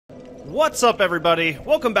What's up, everybody?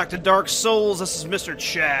 Welcome back to Dark Souls. This is Mr.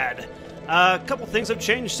 Chad. A couple things have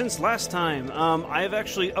changed since last time. I have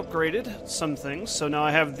actually upgraded some things, so now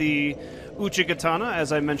I have the Uchigatana,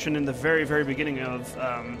 as I mentioned in the very beginning of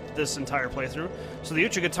this entire playthrough. So the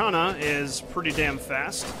Uchigatana is pretty damn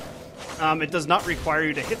fast. It does not require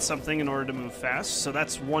you to hit something in order to move fast, so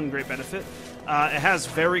that's one great benefit. It has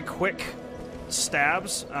very quick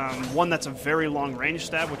stabs, one that's a very long range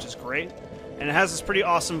stab, which is great. And it has this pretty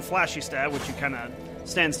awesome flashy stab, which you kind of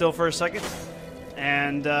stand still for a second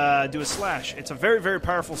and do a slash. It's a very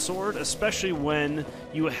powerful sword, especially when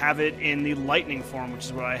you have it in the lightning form, which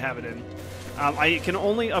is what I have it in. I can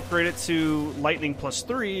only upgrade it to lightning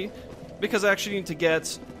 +3 because I actually need to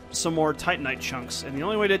get some more Titanite chunks. And the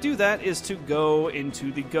only way to do that is to go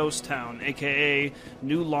into the ghost town, aka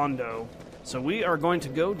New Londo. So we are going to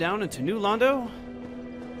go down into New Londo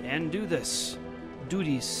and do this.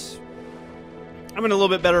 Duties. I'm in a little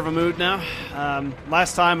bit better of a mood now.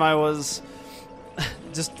 Last time I was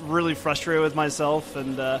just really frustrated with myself,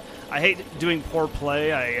 and I hate doing poor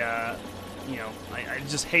play. I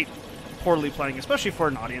just hate poorly playing, especially for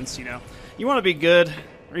an audience. You know, you want to be good,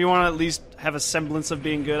 or you want to at least have a semblance of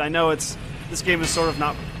being good. I know this game is sort of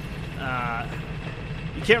not.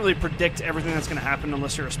 You can't really predict everything that's going to happen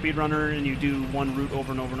unless you're a speedrunner and you do one route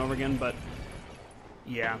over and over and over again. But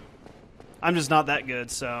yeah, I'm just not that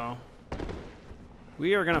good, so.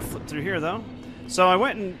 We are going to flip through here, though. So I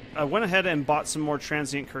went ahead and bought some more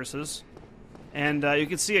transient curses. And you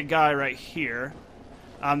can see a guy right here.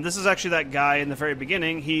 This is actually that guy in the very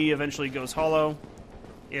beginning. He eventually goes hollow.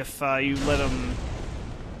 If you let him...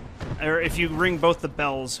 Or if you ring both the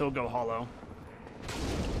bells, he'll go hollow.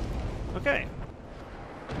 Okay.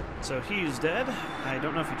 So he's dead. I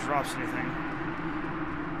don't know if he drops anything.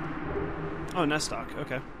 Oh, nest stock.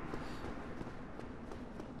 Okay.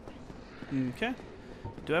 Okay.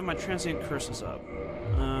 Do I have my transient curses up?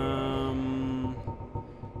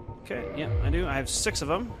 Okay, yeah, I do. I have 6 of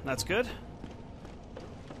them. That's good.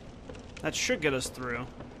 That should get us through.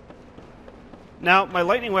 Now, my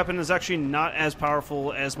lightning weapon is actually not as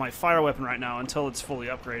powerful as my fire weapon right now until it's fully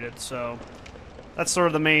upgraded, so that's sort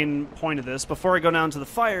of the main point of this. Before I go down to the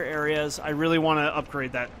fire areas, I really want to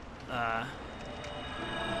upgrade that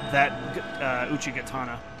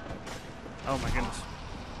Uchigatana. Oh my goodness.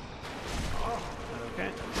 Okay.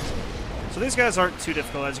 So these guys aren't too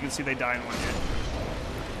difficult. As you can see, they die in one hit.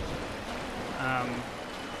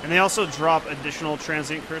 And they also drop additional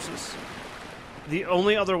transient curses. The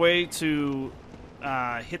only other way to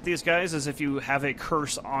hit these guys is if you have a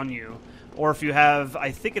curse on you. Or if you have,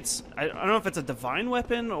 I don't know if it's a divine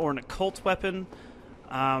weapon or an occult weapon.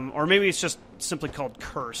 Or maybe it's just simply called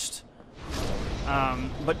cursed.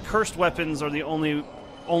 But cursed weapons are the only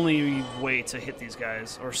way to hit these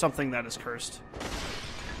guys, or something that is cursed.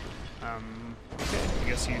 Okay, I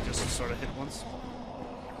guess you just sort of hit once.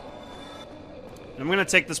 And I'm going to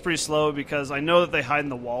take this pretty slow because I know that they hide in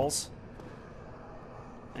the walls.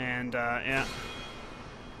 And, yeah.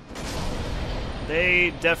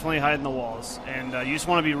 They definitely hide in the walls, and you just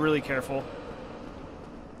want to be really careful.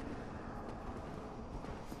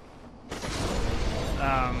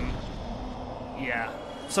 Yeah.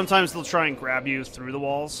 Sometimes they'll try and grab you through the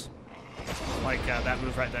walls, like that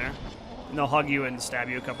move right there. And they'll hug you and stab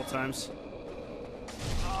you a couple times.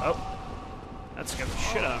 Oh. That scared the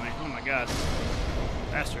shit out of me. Oh my god.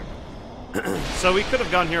 Bastard. So we could have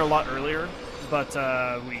gone here a lot earlier, but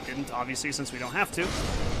we didn't, obviously, since we don't have to.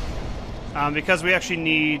 Because we actually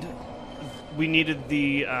needed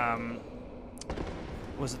the,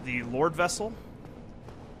 was it the Lord Vessel?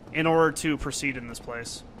 In order to proceed in this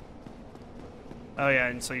place. Oh yeah,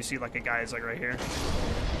 and so you see like a guy is like right here.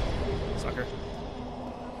 Sucker.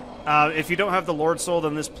 If you don't have the Lord Soul,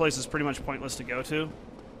 then this place is pretty much pointless to go to.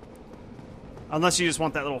 Unless you just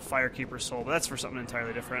want that little Firekeeper soul, but that's for something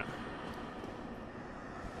entirely different.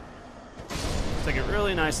 Take it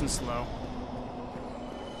really nice and slow.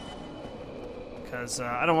 Because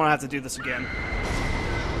I don't want to have to do this again.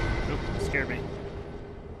 Oop, scared me.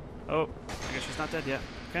 Oh, I guess she's not dead yet.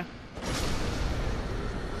 Okay.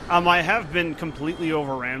 I have been completely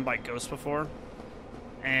overran by ghosts before,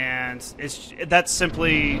 and that's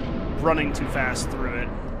simply running too fast through it.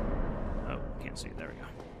 Oh, can't see. There we go.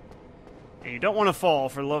 And you don't want to fall.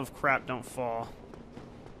 For the love of crap, don't fall.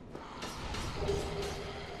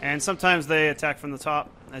 And sometimes they attack from the top,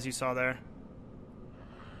 as you saw there.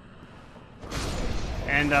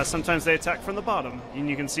 And sometimes they attack from the bottom, and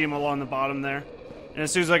you can see them along the bottom there. And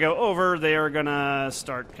as soon as I go over, they are going to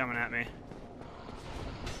start coming at me.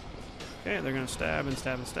 Okay, they're going to stab and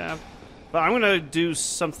stab and stab. But I'm going to do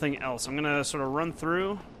something else. I'm going to sort of run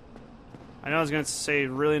through I know I was going to say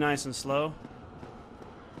really nice and slow,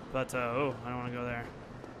 but, oh, I don't want to go there.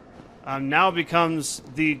 Now becomes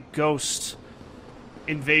the ghost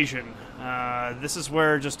invasion. This is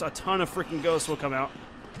where just a ton of freaking ghosts will come out.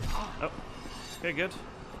 Oh, okay, good.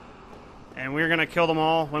 And we're going to kill them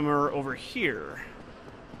all when we're over here.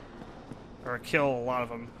 Or kill a lot of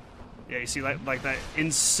them. Yeah, you see like that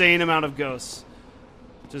insane amount of ghosts.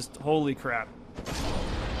 Just holy crap.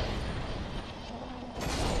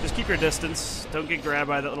 Just keep your distance. Don't get grabbed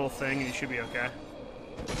by that little thing and you should be okay.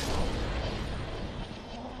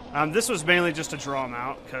 This was mainly just to draw them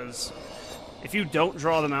out, because if you don't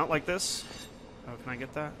draw them out like this... Oh, can I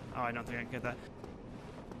get that? Oh, I don't think I can get that.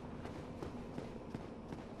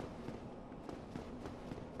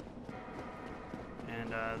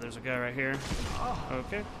 And there's a guy right here.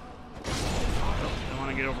 Okay. Oh, don't want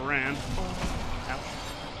to get overran. Ouch.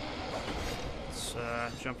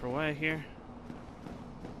 Let's jump away here.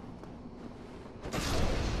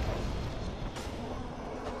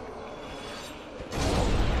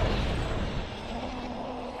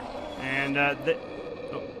 And, oh,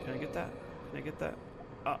 can I get that? Can I get that?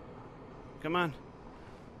 Oh, come on.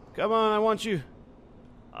 Come on, I want you.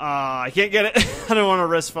 I can't get it. I don't want to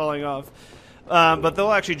risk falling off. But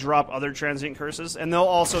they'll actually drop other transient curses, and they'll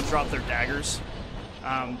also drop their daggers.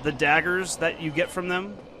 The daggers that you get from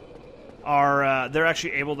them are, they're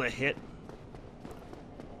actually able to hit.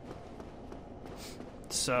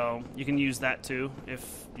 So you can use that too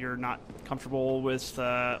if you're not comfortable with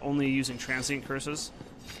only using transient curses.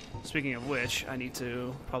 Speaking of which, I need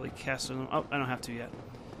to probably cast them. Oh, I don't have to yet.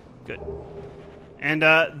 Good. And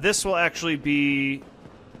this will actually be...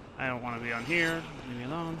 I don't want to be on here. Leave me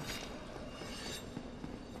alone.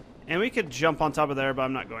 And we could jump on top of there, but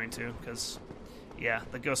I'm not going to, because, yeah,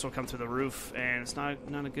 the ghost will come through the roof, and it's not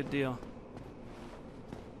a good deal.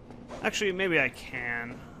 Actually, maybe I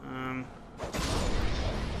can.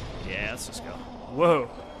 Yeah, let's just go. Whoa.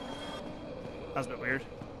 That was a bit weird.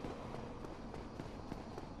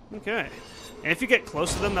 Okay. And if you get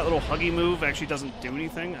close to them, that little huggy move actually doesn't do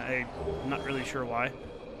anything. I'm not really sure why.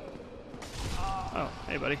 Oh,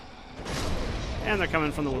 hey, buddy. And they're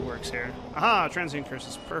coming from the woodworks here. Aha! Transient curse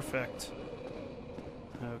is perfect.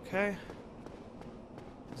 Okay.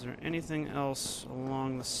 Is there anything else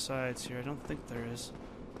along the sides here? I don't think there is.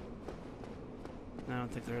 No, I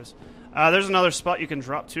don't think there is. There's another spot you can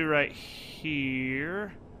drop to right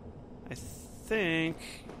here. I think...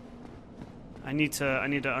 I need to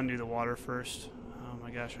undo the water first. Oh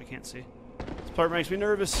my gosh, I can't see. This part makes me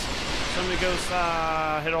nervous. Somebody goes,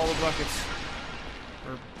 hit all the buckets.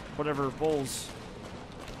 Or whatever, bowls.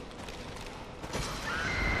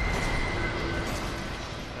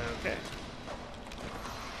 Okay.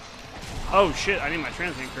 Oh shit, I need my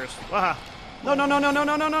transient curse. Wow. No, no, no, no, no,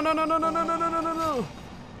 no, no, no, no, no, no, no, no, no, no, no, no, no.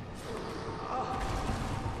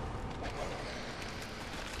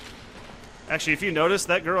 Actually, if you notice,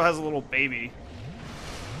 that girl has a little baby.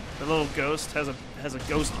 The little ghost has a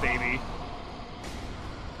ghost baby.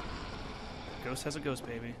 Ghost has a ghost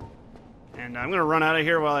baby. And I'm gonna run out of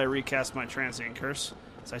here while I recast my transient curse,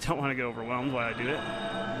 so I don't want to get overwhelmed while I do it.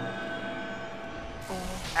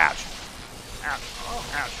 Ouch! Ouch!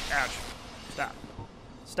 Ouch! Ouch! Stop!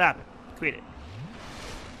 Stop it! Quit it!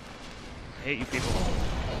 I hate you people.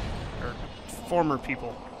 Or former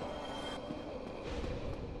people.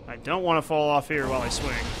 I don't want to fall off here while I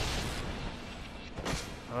swing.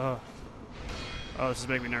 Oh, this is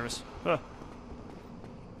making me nervous. Huh.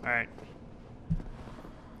 Alright.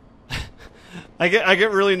 I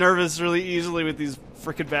get really nervous really easily with these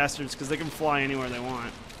frickin' bastards because they can fly anywhere they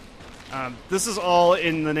want. This is all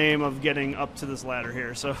in the name of getting up to this ladder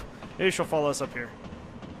here, so maybe she'll follow us up here.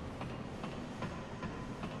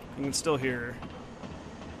 You can still hear her.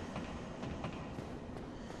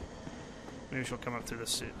 Maybe she'll come up through the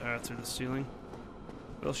ceiling.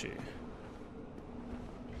 Will she?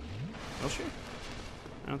 Will she?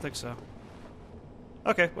 I don't think so.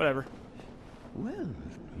 Okay, whatever. Well,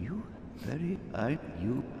 you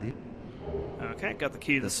Okay, got the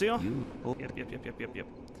key to the seal. Yep.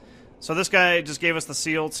 So this guy just gave us the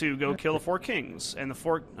seal to go kill the 4 kings. And the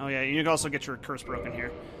 4... Oh yeah, you can also get your curse broken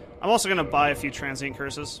here. I'm also going to buy a few transient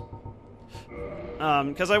curses.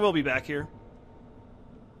 Because I will be back here.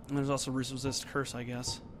 And there's also resist curse, I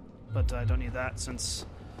guess. But I don't need that since...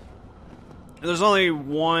 There's only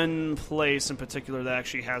one place in particular that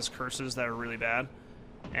actually has curses that are really bad.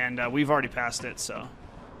 And we've already passed it, so...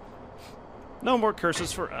 No more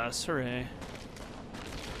curses for us. Hooray.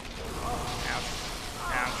 Ouch.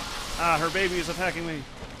 Ouch. Ah, her baby is attacking me.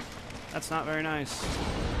 That's not very nice.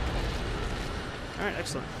 Alright,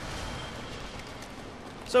 excellent.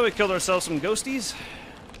 So we killed ourselves some ghosties.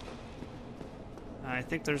 I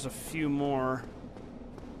think there's a few more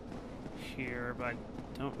here, but I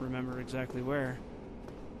don't remember exactly where.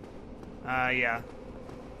 Yeah.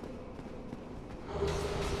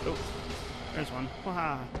 Oh, there's one.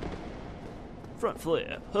 Waha. Front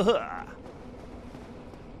flip.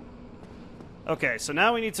 Okay, so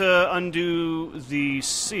now we need to undo the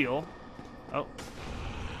seal. Oh.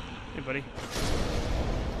 Hey, buddy.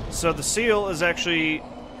 So the seal is actually...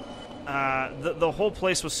 the whole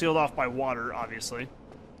place was sealed off by water, obviously.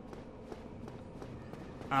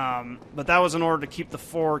 But that was in order to keep the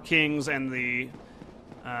four kings and the...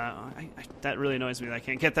 that really annoys me that I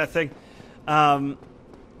can't get that thing. To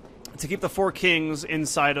keep the four kings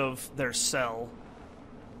inside of their cell,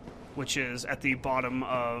 which is at the bottom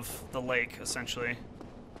of the lake, essentially.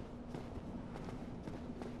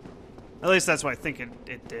 At least that's what I think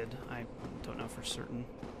it did. I don't know for certain.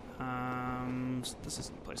 This is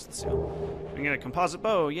the place to seal. We can get a composite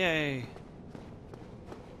bow, yay!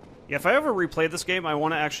 Yeah, if I ever replay this game, I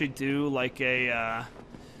want to actually do like a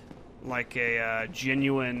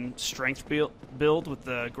genuine strength build with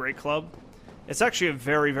the Great Club. It's actually a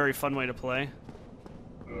very, very fun way to play.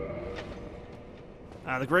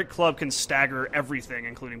 The Great Club can stagger everything,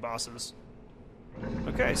 including bosses.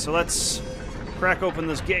 Okay, so let's crack open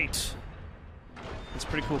this gate. It's a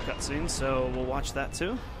pretty cool cutscene, so we'll watch that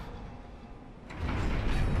too.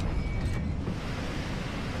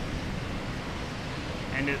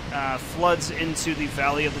 And it floods into the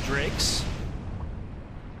Valley of the Drakes.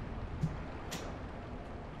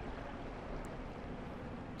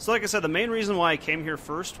 So like I said, the main reason why I came here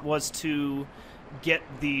first was to get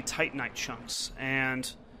the Titanite chunks.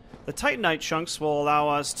 And the Titanite chunks will allow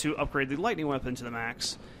us to upgrade the lightning weapon to the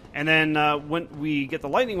max. And then when we get the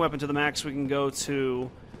lightning weapon to the max, we can go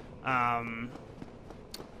to...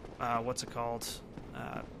 what's it called?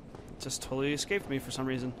 Just totally escaped me for some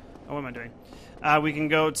reason. Oh, what am I doing? We can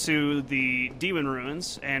go to the Demon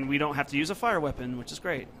Ruins, and we don't have to use a fire weapon, which is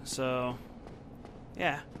great. So,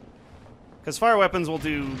 yeah. Because fire weapons will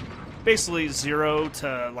do basically 0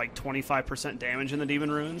 to like 25% damage in the Demon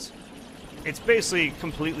Ruins. It's basically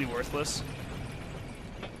completely worthless.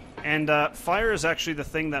 And fire is actually the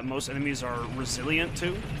thing that most enemies are resilient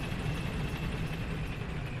to.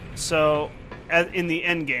 So, in the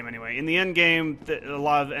end game anyway. In the end game, a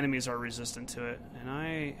lot of enemies are resistant to it. And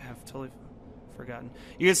I have totally forgotten.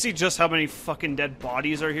 You can see just how many fucking dead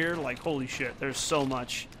bodies are here. Like, holy shit, there's so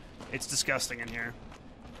much. It's disgusting in here.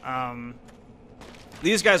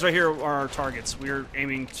 These guys right here are our targets. We're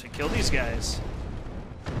aiming to kill these guys.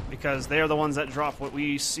 Because they are the ones that drop what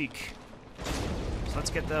we seek. So let's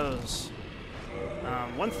get those.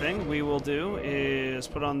 One thing we will do is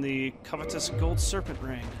put on the covetous gold serpent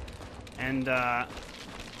ring. And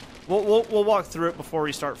we'll walk through it before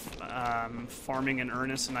we start farming in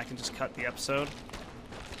earnest, and I can just cut the episode.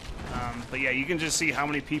 But yeah, you can just see how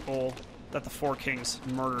many people that the Four Kings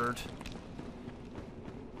murdered.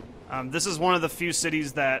 This is one of the few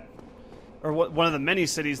cities that, or one of the many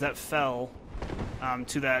cities that fell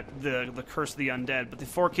to the curse of the undead. But the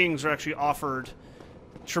Four Kings are actually offered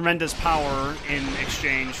tremendous power in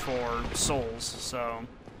exchange for souls. So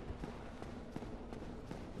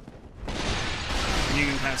you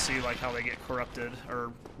can kind of see like how they get corrupted,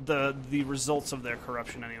 or the results of their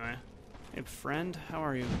corruption anyway. Hey friend, how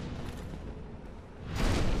are you?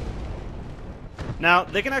 Now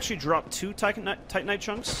they can actually drop 2 Titanite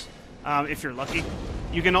chunks if you're lucky.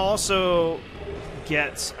 You can also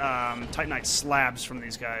get Titanite slabs from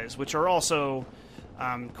these guys, which are also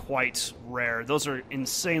quite rare. Those are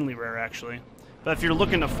insanely rare actually. But if you're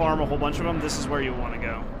looking to farm a whole bunch of them, this is where you want to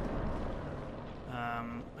go.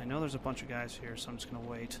 I know there's a bunch of guys here, so I'm just going to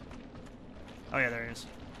wait. Oh yeah, there he is.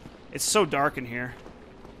 It's so dark in here.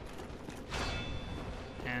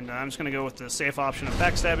 And I'm just going to go with the safe option of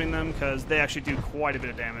backstabbing them, because they actually do quite a bit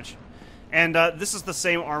of damage. And this is the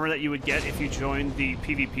same armor that you would get if you joined the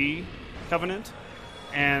PvP Covenant.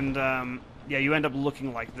 And yeah, you end up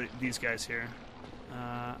looking like these guys here.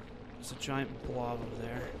 There's a giant blob over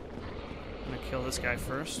there. I'm going to kill this guy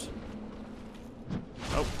first.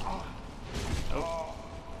 Oh. Oh.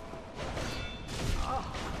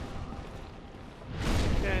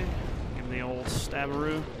 Okay, give him the old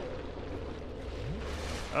stabberoo.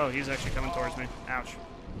 Oh, he's actually coming towards me. Ouch.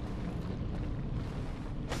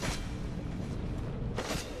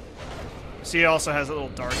 See, he also has a little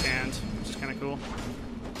dark hand, which is kind of cool.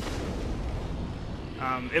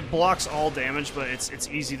 It blocks all damage, but it's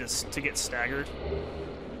easy to get staggered.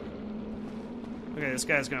 Okay, this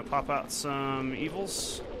guy's gonna pop out some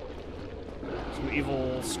evils. Some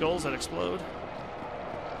evil skulls that explode.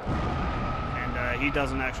 And, he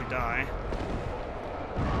doesn't actually die.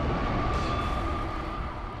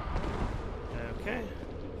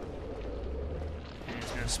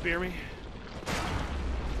 gonna spear me.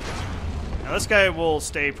 Now this guy will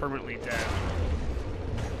stay permanently dead.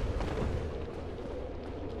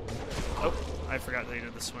 Oh, I forgot that he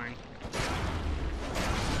did the swing.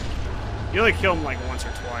 You only kill him like once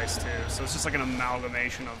or twice too, so it's just like an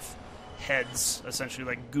amalgamation of heads, essentially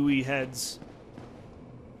like gooey heads.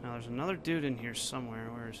 Now there's another dude in here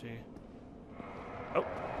somewhere. Where is he? Oh.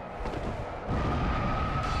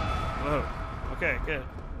 Whoa. Okay, good.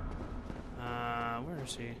 Where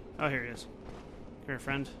is he? Oh, here he is. Come here,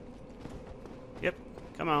 friend. Yep.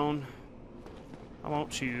 Come on. I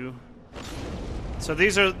want you. So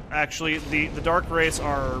these are actually the dark wraiths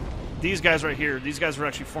are these guys right here. These guys were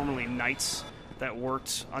actually formerly knights that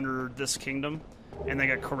worked under this kingdom, and they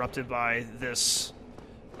got corrupted by this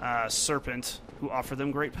serpent who offered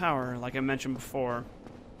them great power, like I mentioned before.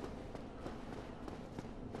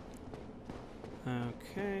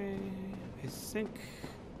 Okay, I think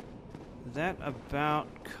that about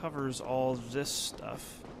covers all this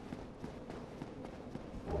stuff.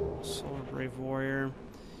 Solar Brave Warrior.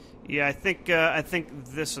 Yeah, I think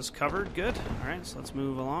this is covered. Good. All right, so let's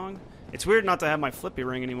move along. It's weird not to have my flippy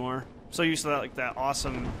ring anymore. I'm so used to that, like that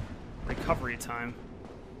awesome recovery time.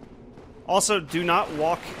 Also, do not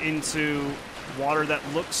walk into water that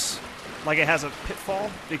looks like it has a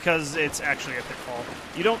pitfall, because it's actually a pitfall.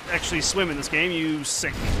 You don't actually swim in this game, you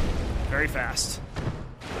sink very fast.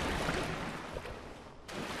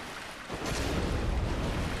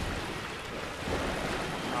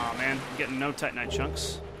 Aw, man, I'm getting no Titanite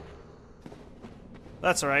chunks.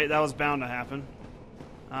 That's alright, that was bound to happen.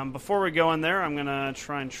 Before we go in there, I'm gonna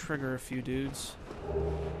try and trigger a few dudes.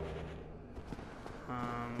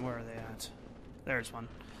 Where are they at? There's one.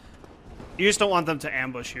 You just don't want them to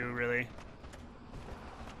ambush you, really.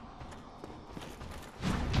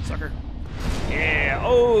 Sucker. Yeah.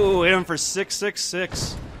 Oh, hit him for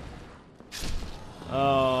 666.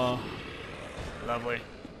 Oh. Lovely.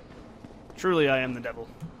 Truly, I am the devil.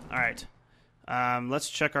 Alright. Let's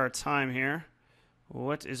check our time here.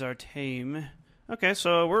 What is our time? Okay,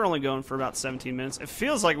 so we're only going for about 17 minutes. It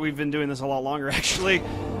feels like we've been doing this a lot longer, actually.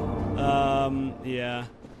 Yeah.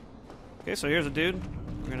 Okay, so here's a dude.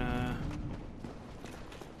 We're gonna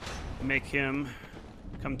make him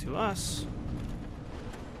come to us.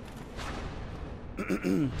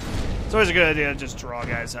 It's always a good idea to just draw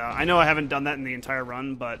guys out. I know I haven't done that in the entire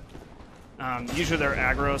run, but usually their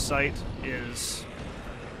aggro site is...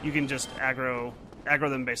 You can just aggro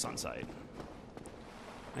them based on sight.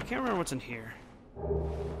 I can't remember what's in here.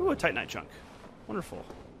 Ooh, a Titanite chunk. Wonderful.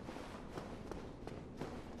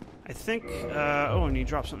 I think... oh, and he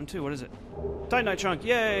dropped something too. What is it? Titanite chunk.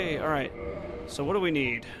 Yay! Alright. So what do we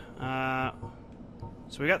need? So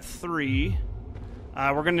we got 3.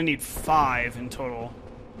 We're going to need 5 in total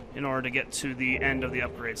in order to get to the end of the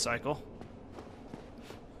upgrade cycle.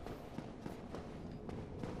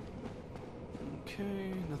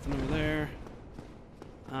 Okay, nothing over there.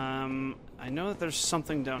 I know that there's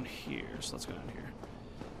something down here, so let's go down here.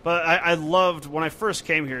 But I loved, when I first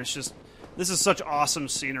came here, it's just, this is such awesome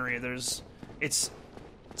scenery. It's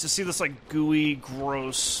to see this like gooey,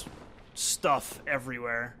 gross stuff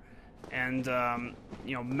everywhere. And,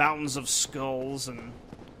 you know, mountains of skulls and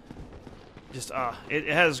just, it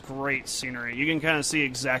has great scenery. You can kind of see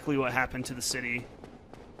exactly what happened to the city.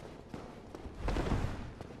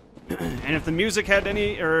 And if the music had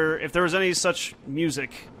any, or if there was any such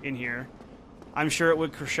music in here, I'm sure it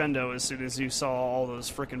would crescendo as soon as you saw all those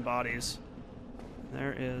frickin' bodies.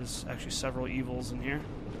 There is actually several evils in here.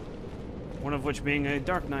 One of which being a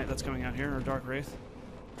Dark Knight that's coming out here, or Dark Wraith.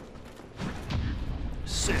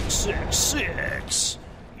 666!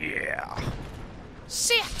 Yeah!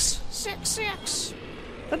 666!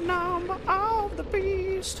 The number of the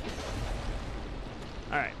beast!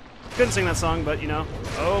 Alright. Couldn't sing that song, but, you know.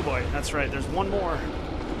 Oh boy, that's right. There's one more.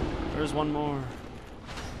 There's one more.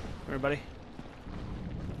 Everybody.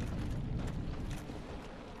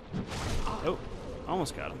 Oh,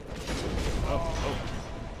 almost got him. Oh.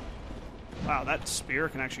 Wow, that spear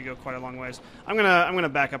can actually go quite a long ways. I'm gonna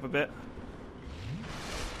back up a bit.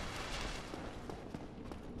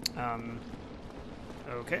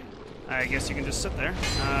 Okay. I guess you can just sit there.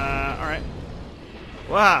 Alright.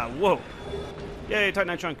 Wow, whoa. Yay,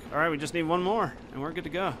 Titanite chunk. Alright, we just need one more, and we're good to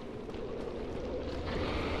go.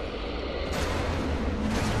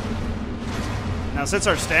 Now, since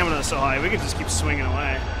our stamina is so high, we can just keep swinging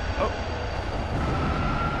away. Oh.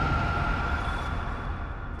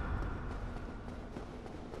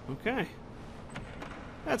 Okay.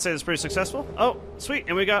 I'd say that's pretty successful. Oh, sweet,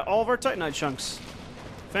 and we got all of our Titanite chunks.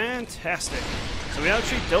 Fantastic. So we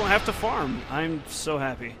actually don't have to farm. I'm so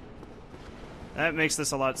happy. That makes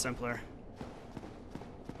this a lot simpler.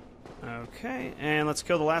 Okay, and let's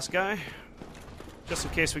kill the last guy. Just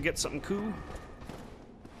in case we get something cool.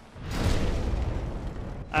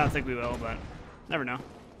 I don't think we will, but never know.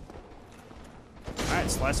 Alright,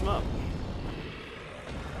 slice him up.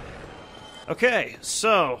 Okay,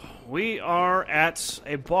 so we are at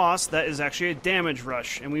a boss that is actually a damage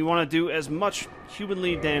rush, and we want to do as much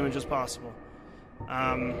humanly damage as possible.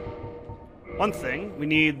 One thing, we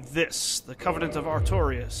need this, the Covenant of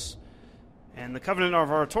Artorias. And the Covenant of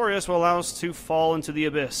Artorias will allow us to fall into the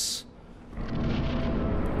Abyss,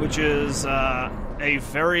 which is a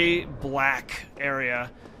very black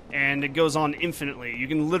area, and it goes on infinitely. You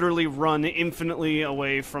can literally run infinitely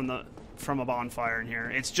away from a bonfire in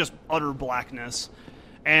here. It's just utter blackness.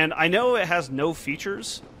 And I know it has no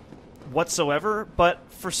features whatsoever, but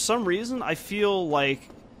for some reason I feel like,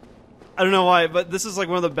 I don't know why, but this is like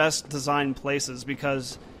one of the best designed places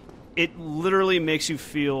because it literally makes you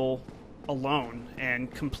feel alone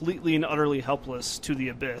and completely and utterly helpless to the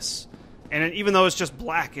Abyss. And even though it's just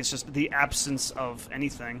black, it's just the absence of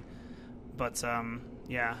anything. But,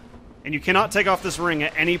 yeah. And you cannot take off this ring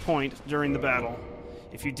at any point during the battle.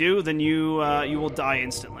 If you do, then you will die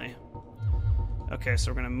instantly. Okay,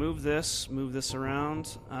 so we're going to move this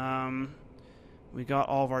around. We got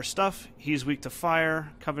all of our stuff. He's weak to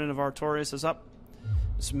fire. Covenant of Artorias is up.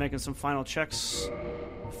 Just making some final checks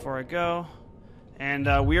before I go. And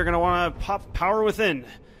we are going to want to pop Power Within.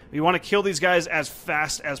 We want to kill these guys as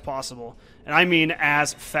fast as possible. And I mean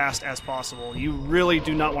as fast as possible. You really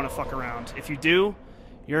do not want to fuck around. If you do,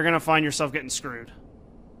 you're going to find yourself getting screwed.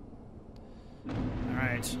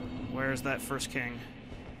 Alright, where's that first king?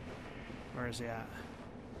 Where is he at?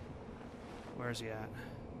 Where is he at?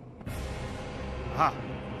 Aha!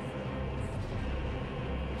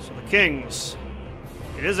 So the kings.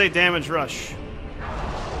 It is a damage rush.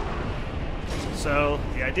 So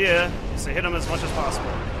the idea is to hit them as much as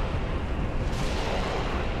possible.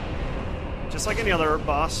 Just like any other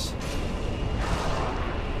boss.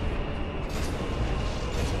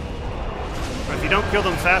 But if you don't kill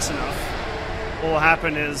them fast enough, what will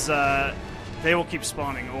happen is they will keep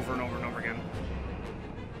spawning over and over and over again.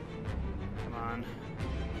 Come on.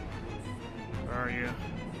 Where are you?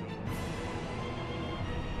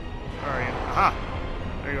 Where are you? Aha!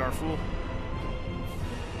 There you are, fool.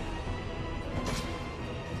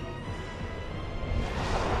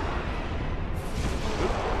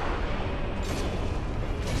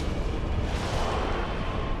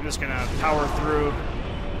 I'm just gonna power through.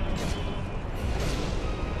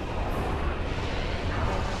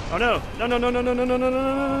 Oh no! No, no, no, no, no, no, no, no, no,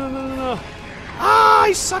 no, no, no, no. Ah,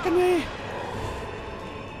 he's sucking me!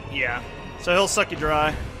 Yeah. So he'll suck you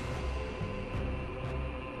dry.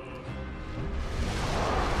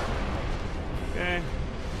 Okay.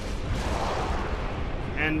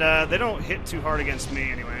 And they don't hit too hard against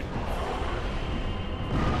me anyway.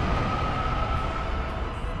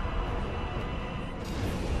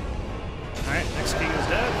 Alright, next king is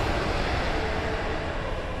dead.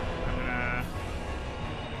 I'm gonna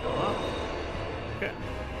go up. Okay.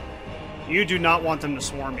 You do not want them to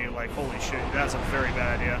swarm you, like, holy shit, that's a very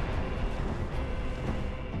bad idea.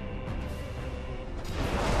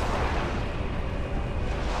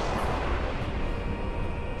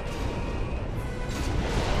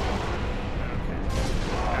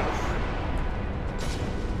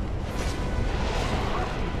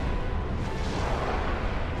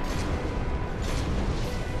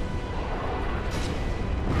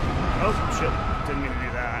 Oh, shit. Didn't mean to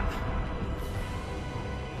do that.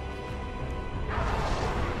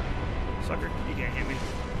 Sucker, you can't hit me.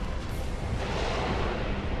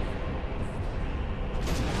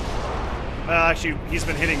 Well, actually, he's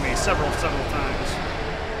been hitting me several times.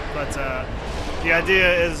 But the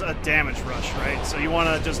idea is a damage rush, right? So you want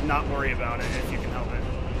to just not worry about it if you can help it.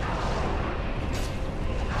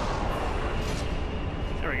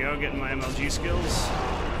 There we go, getting my MLG skills.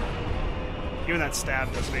 Even that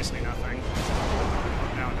stab does basically nothing.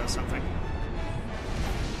 Now it does something.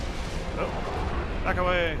 Oh, back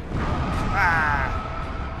away. Ah!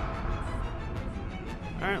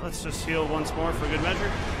 Alright, let's just heal once more for good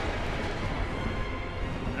measure.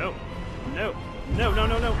 Nope. Nope. No, no,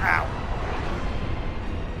 no, no. Ow!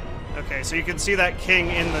 Okay, so you can see that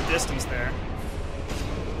king in the distance there.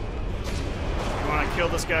 You want to kill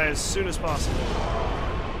this guy as soon as possible.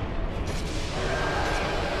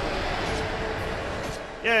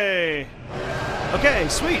 Yay! Okay,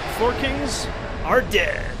 sweet. 4 kings are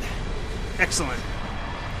dead. Excellent.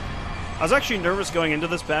 I was actually nervous going into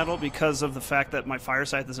this battle because of the fact that my fire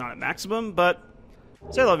scythe is not at maximum, but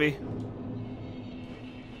c'est la vie.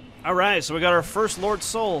 Alright, so we got our first Lord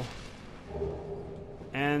Soul.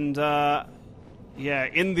 And Yeah,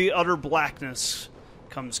 in the utter blackness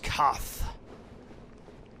comes Koth.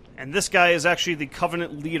 And this guy is actually the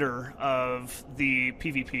Covenant leader of the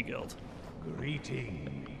PvP guild.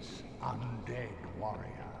 Greetings, undead warrior.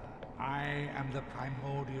 I am the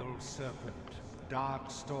primordial serpent,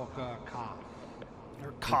 Darkstalker Koth.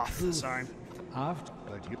 Or Koth, sorry.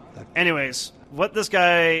 But Anyways, what this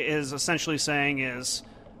guy is essentially saying is,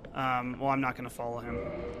 well, I'm not going to follow him.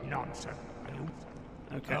 nonsense.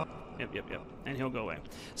 Okay. Yep. And he'll go away.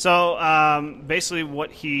 So, basically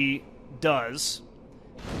what he does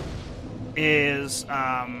is,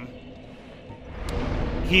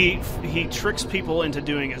 he tricks people into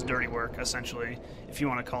doing his dirty work, essentially, if you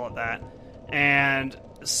want to call it that. And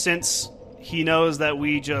since he knows that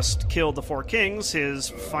we just killed the Four Kings, his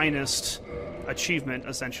finest achievement,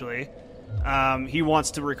 essentially, he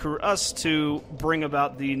wants to recruit us to bring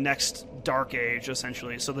about the next Dark Age,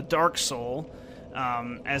 essentially. So the Dark Soul,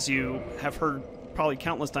 as you have heard probably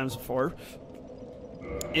countless times before,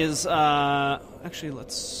 is actually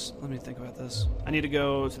let me think about this. I need to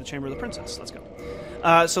go to the Chamber of the Princess. Let's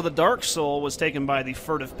go. So the Dark Soul was taken by the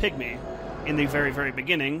Furtive Pygmy in the very, very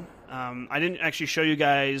beginning. I didn't actually show you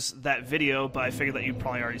guys that video, but I figured that you'd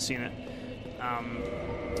probably already seen it.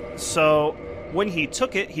 So when he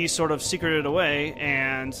took it, he sort of secreted it away,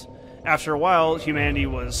 and after a while, humanity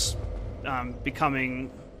was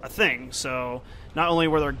becoming a thing. So not only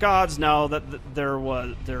were there gods, now that there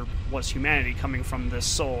was humanity coming from this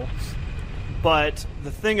soul. But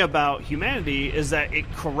the thing about humanity is that it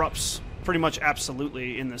corrupts pretty much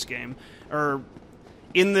absolutely in this game. Or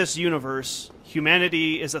in this universe,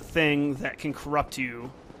 humanity is a thing that can corrupt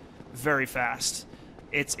you very fast.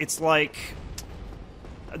 It's like...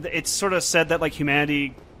 It's sort of said that like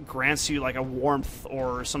humanity grants you like a warmth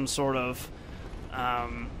or some sort of...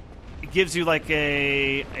 it gives you like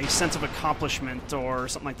a sense of accomplishment or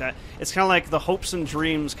something like that. It's kind of like the hopes and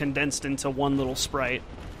dreams condensed into one little sprite.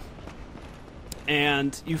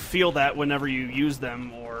 And you feel that whenever you use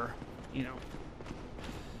them or, you know,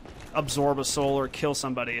 absorb a soul or kill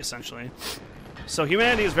somebody, essentially. So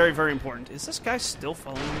humanity is very, very important. Is this guy still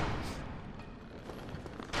following me?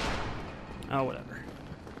 Oh, whatever.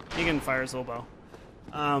 He can fire his little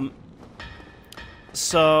bow.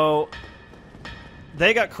 So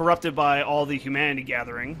they got corrupted by all the humanity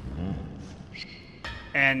gathering,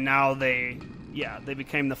 and now they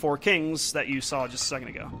became the Four Kings that you saw just a second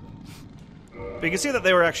ago. But you can see that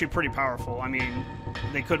they were actually pretty powerful. I mean,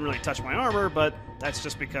 they couldn't really touch my armor, but that's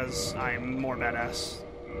just because I'm more badass.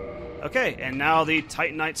 Okay, and now the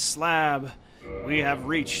Titanite slab. We have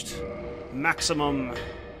reached maximum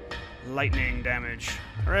lightning damage.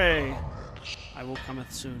 Hooray! I will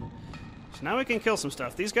cometh soon. So now we can kill some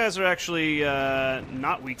stuff. These guys are actually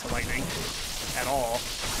not weak to lightning at all.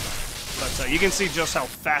 But you can see just how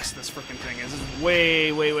fast this freaking thing is. It's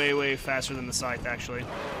way, way, way, way faster than the Scythe, actually.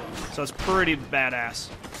 So it's pretty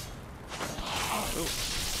badass. Ooh.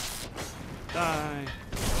 Die.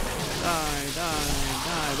 Die, die,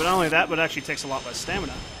 die. But not only that, but it actually takes a lot less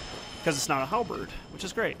stamina. Because it's not a halberd, which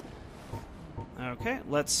is great. Okay,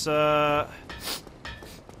 let's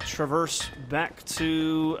traverse back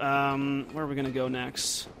to... where are we going to go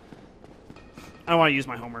next? I don't want to use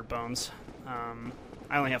my homeward bones.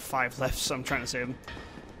 I only have 5 left, so I'm trying to save them.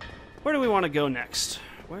 Where do we want to go next?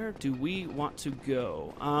 Where do we want to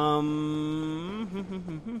go?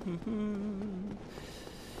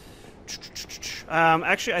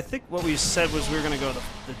 Actually, I think what we said was we were going to go to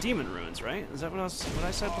the Demon Ruins, right? Is that what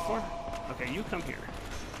I said before? Okay, you come here.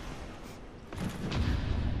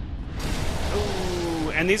 Ooh,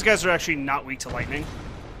 and these guys are actually not weak to lightning.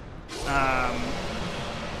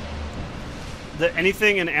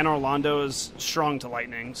 Anything in Anor Londo is strong to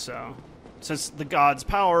lightning, so... Since the god's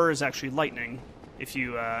power is actually lightning, if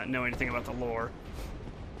you know anything about the lore.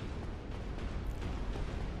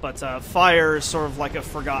 But fire is sort of like a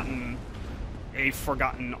forgotten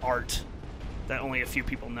art that only a few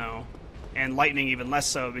people know. And lightning even less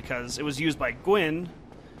so, because it was used by Gwyn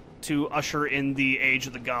to usher in the Age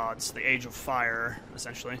of the Gods, the Age of Fire,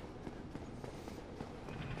 essentially.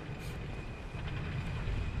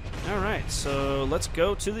 Alright, so let's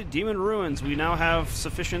go to the Demon Ruins. We now have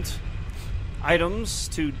sufficient items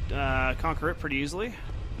to conquer it pretty easily,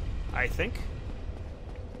 I think.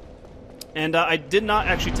 And I did not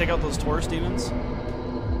actually take out those Taurus demons.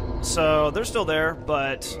 So they're still there,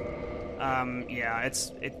 but yeah,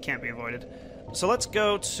 it can't be avoided. So let's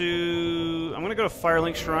go to... I'm going to go to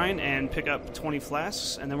Firelink Shrine and pick up 20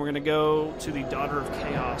 flasks, and then we're going to go to the Daughter of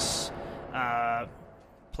Chaos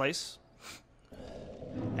place.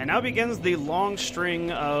 And now begins the long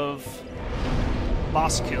string of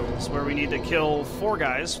boss kills, where we need to kill 4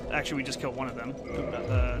 guys. Actually, we just killed one of them. Oop,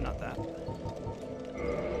 not that.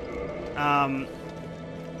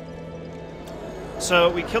 So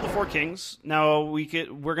we killed the 4 kings. Now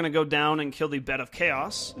we're gonna go down and kill the Bed of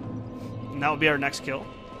Chaos, and that will be our next kill.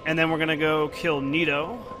 And then we're gonna go kill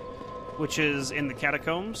Nito, which is in the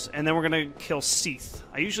catacombs, and then we're gonna kill Seath.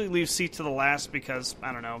 I usually leave Seath to the last because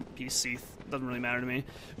I don't know, he's Seath. Doesn't really matter to me.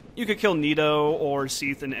 You could kill Nito or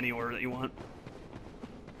Seath in any order that you want.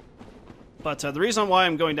 But the reason why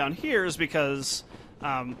I'm going down here is because,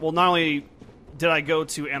 well, not only did I go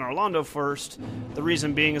to Londo first, the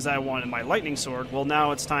reason being is that I wanted my lightning sword. Well,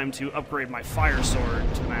 now it's time to upgrade my fire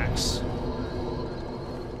sword to max.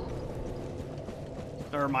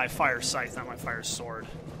 Or my fire scythe, not my fire sword.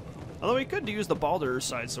 Although we could use the Baldur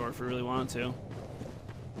side sword if we really wanted to.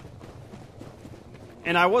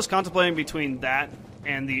 And I was contemplating between that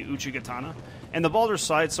and the Uchigatana. And the Baldur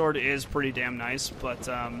side sword is pretty damn nice, but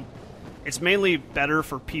it's mainly better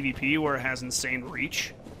for PvP where it has insane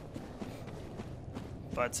reach.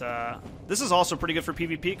 But this is also pretty good for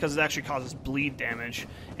PvP because it actually causes bleed damage.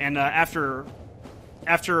 And after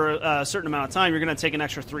a certain amount of time, you're going to take an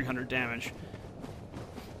extra 300 damage.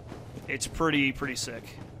 It's pretty sick.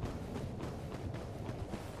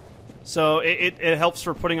 So it helps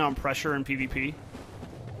for putting on pressure in PvP.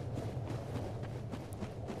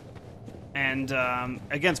 And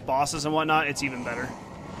against bosses and whatnot, it's even better.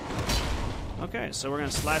 Okay, so we're going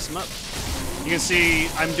to slice them up. You can see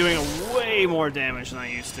I'm doing way more damage than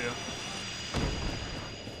I used to.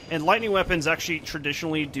 And lightning weapons actually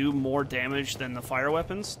traditionally do more damage than the fire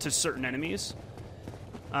weapons to certain enemies.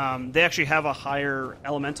 They actually have a higher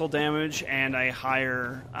elemental damage and a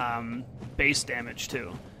higher base damage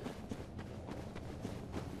too.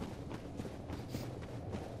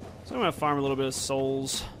 So I'm going to farm a little bit of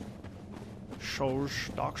souls.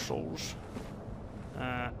 Dark souls.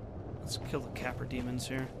 Let's kill the Capra demons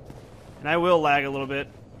here. And I will lag a little bit.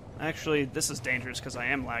 Actually, this is dangerous because I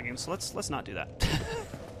am lagging, so let's not do that.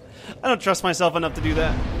 I don't trust myself enough to do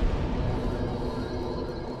that.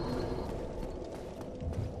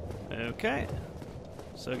 Okay.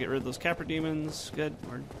 So get rid of those Capra demons. Good.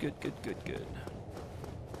 We're good.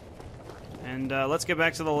 And let's get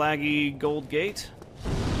back to the laggy gold gate.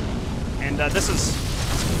 And this is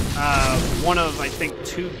one of, I think,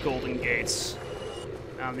 2 golden gates.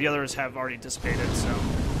 The others have already dissipated, so...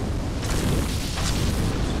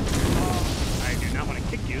 I do not want to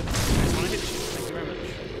kick you. I just want to hit you. Thank you very much.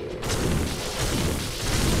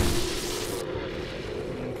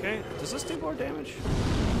 Okay. Does this do more damage?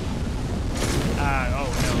 Oh,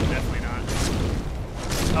 no, definitely not.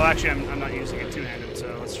 Oh, actually, I'm not using it two-handed,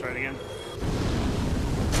 so let's try it again.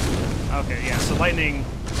 Okay, yeah, so lightning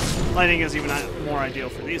is even more ideal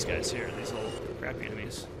for these guys here, these little crappy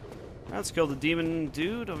enemies. Let's kill the demon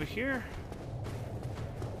dude over here.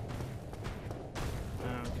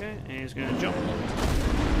 Okay, and he's gonna jump.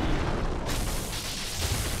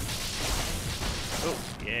 Oh,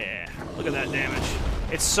 yeah. Look at that damage.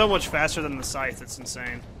 It's so much faster than the scythe, it's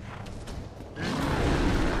insane. Good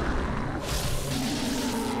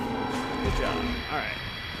job. Alright.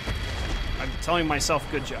 I'm telling myself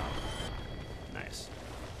good job. Nice.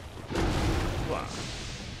 Wow.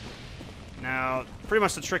 Now, pretty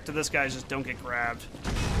much the trick to this guy is just don't get grabbed.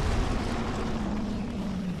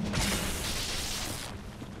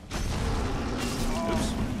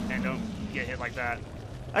 Oops. And don't get hit like that.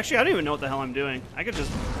 Actually, I don't even know what the hell I'm doing. I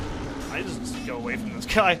just go away from this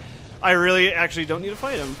guy. I really actually don't need to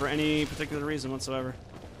fight him for any particular reason whatsoever.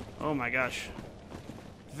 Oh my gosh.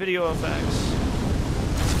 Video effects.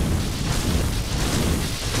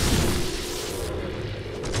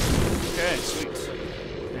 Okay, sweet.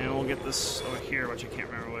 And we'll get this over here, which I can't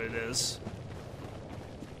remember what it is.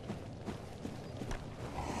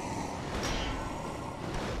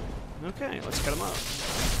 Okay, let's cut him up.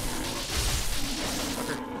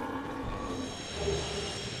 Sucker.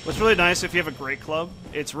 What's really nice, if you have a great club,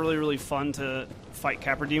 it's really fun to fight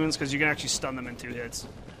Capra demons because you can actually stun them in 2 hits.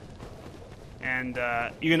 And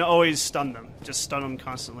you can always stun them. Just stun them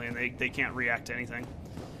constantly and they can't react to anything.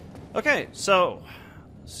 Okay, so...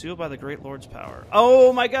 Sealed by the Great Lord's power.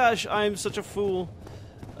 Oh my gosh, I'm such a fool.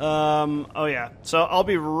 Oh yeah. So I'll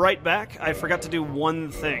be right back. I forgot to do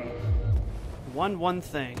one thing. One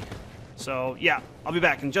thing. So yeah, I'll be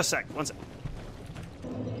back in just a sec. 1 sec.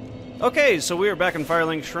 Okay, so we are back in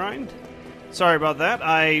Firelink Shrine. Sorry about that.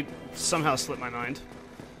 I somehow slipped my mind.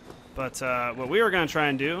 But what we were going to try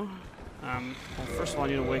and do... well, first of all, I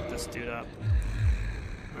need to wake this dude up.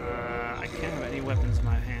 I can't have any weapons in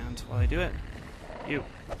my hand while I do it. You.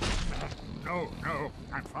 No,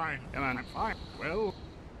 I'm fine. Come on. I'm fine. Well...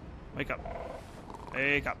 Wake up.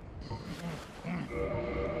 Wake up.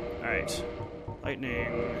 Alright.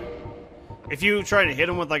 Lightning. If you try to hit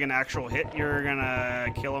him with like an actual hit, you're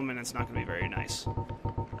gonna kill him and it's not gonna be very nice.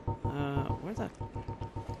 Where's that?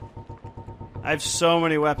 I have so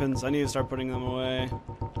many weapons. I need to start putting them away.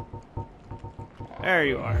 There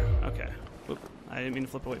you are. Okay. Oop. I didn't mean to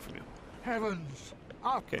flip away from you. Heavens!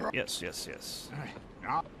 Okay, yes.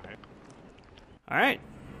 Alright.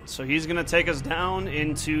 So he's gonna take us down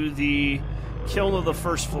into the Kiln of the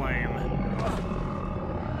First Flame.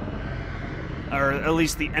 Or at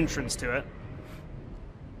least the entrance to it.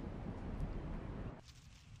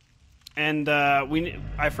 And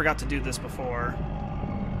I forgot to do this before.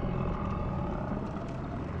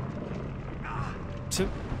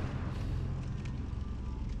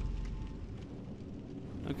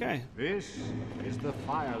 Okay. This is the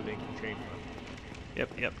Firelink Chamber.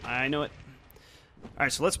 Yep, I know it.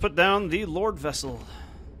 Alright, so let's put down the Lord Vessel.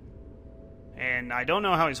 And I don't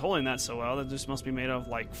know how he's holding that so well. That just must be made of,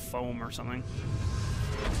 like, foam or something.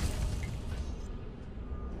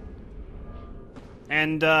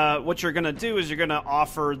 And what you're going to do is you're going to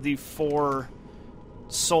offer the 4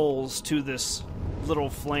 souls to this little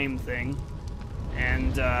flame thing.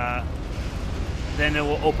 And then it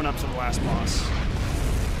will open up to the last boss.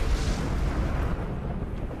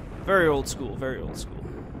 Very old school, very old school.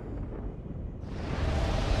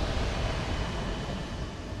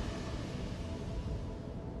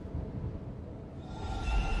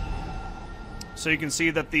 So you can see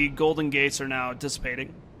that the golden gates are now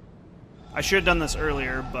dissipating. I should have done this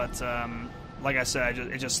earlier, but like I said,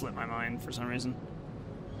 it just slipped my mind for some reason.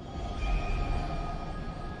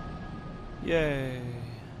 Yay.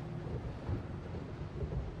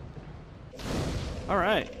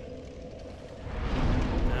 Alright.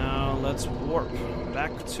 Now let's warp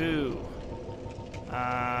back to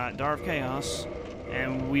Dar of Chaos,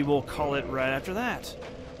 and we will call it right after that.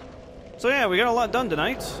 So yeah, we got a lot done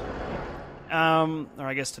tonight. Or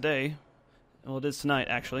I guess today. Well, it is tonight,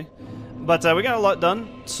 actually. But we got a lot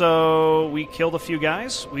done. So we killed a few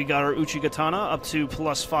guys. We got our Uchigatana up to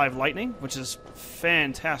 +5 lightning, which is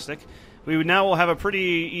fantastic. We now will have a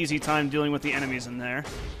pretty easy time dealing with the enemies in there.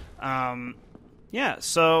 Yeah,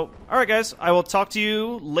 so, alright guys, I will talk to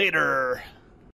you later.